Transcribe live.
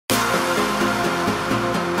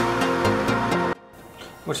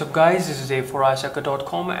What's up guys, this is Dave for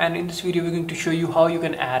iOSHacker.com, and in this video we're going to show you how you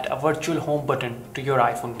can add a virtual home button to your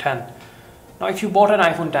iPhone 10. Now if you bought an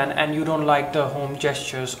iPhone 10 and you don't like the home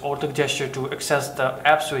gestures or the gesture to access the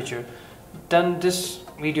app switcher, then this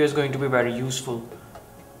video is going to be very useful.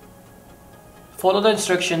 Follow the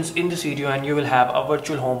instructions in this video and you will have a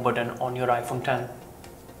virtual home button on your iPhone 10.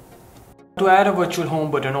 To add a virtual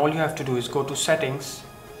home button, all you have to do is go to Settings,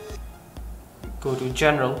 go to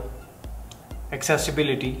General,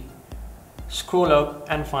 Accessibility, scroll up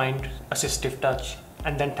and find Assistive Touch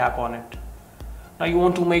and then tap on it. Now you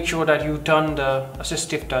want to make sure that you turn the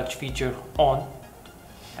Assistive Touch feature on,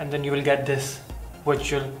 and then you will get this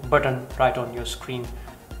virtual button right on your screen.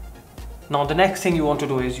 Now the next thing you want to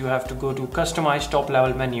do is you have to go to Customize Top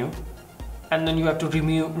Level menu, and then you have to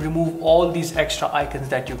remove all these extra icons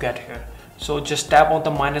that you get here. So just tap on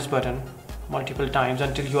the minus button multiple times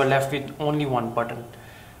until you are left with only one button.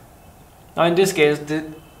 Now in this case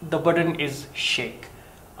the button is shake.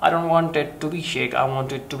 I don't want it to be shake, I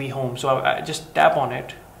want it to be home. So I just tap on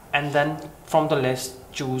it and then from the list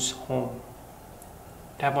choose home.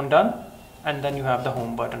 Tap on done and then you have the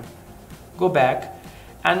home button. Go back,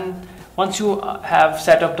 and once you have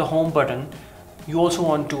set up the home button, you also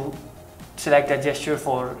want to select a gesture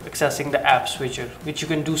for accessing the app switcher, which you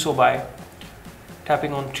can do so by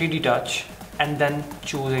tapping on 3D touch and then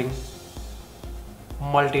choosing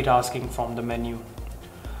multitasking from the menu.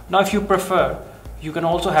 Now if you prefer, you can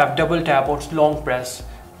also have double tap or long press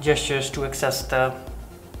gestures to access the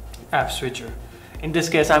app switcher. In this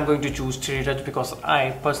case I'm going to choose 3D touch because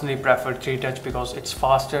I personally prefer 3D touch because it's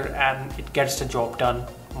faster and it gets the job done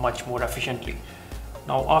much more efficiently.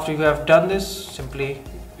 Now after you have done this, simply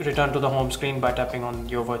return to the home screen by tapping on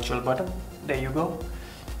your virtual button. There you go.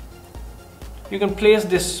 You can place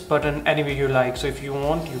this button anywhere you like, so if you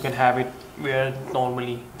want you can have it where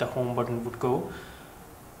normally the home button would go.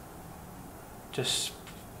 Just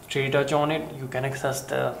 3D touch on it, you can access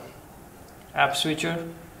the app switcher,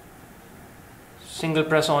 single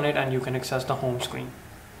press on it and you can access the home screen.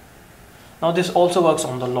 Now this also works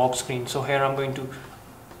on the lock screen, so here I'm going to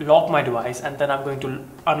lock my device and then I'm going to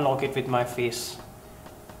unlock it with my face.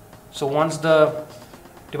 So once the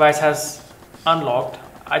device has unlocked,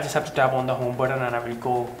 I just have to tap on the home button and I will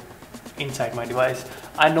go inside my device.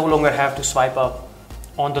 I no longer have to swipe up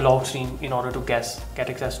on the lock screen in order to get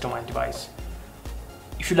access to my device.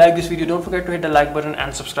 If you like this video, don't forget to hit the like button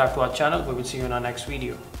and subscribe to our channel. We will see you in our next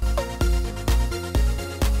video.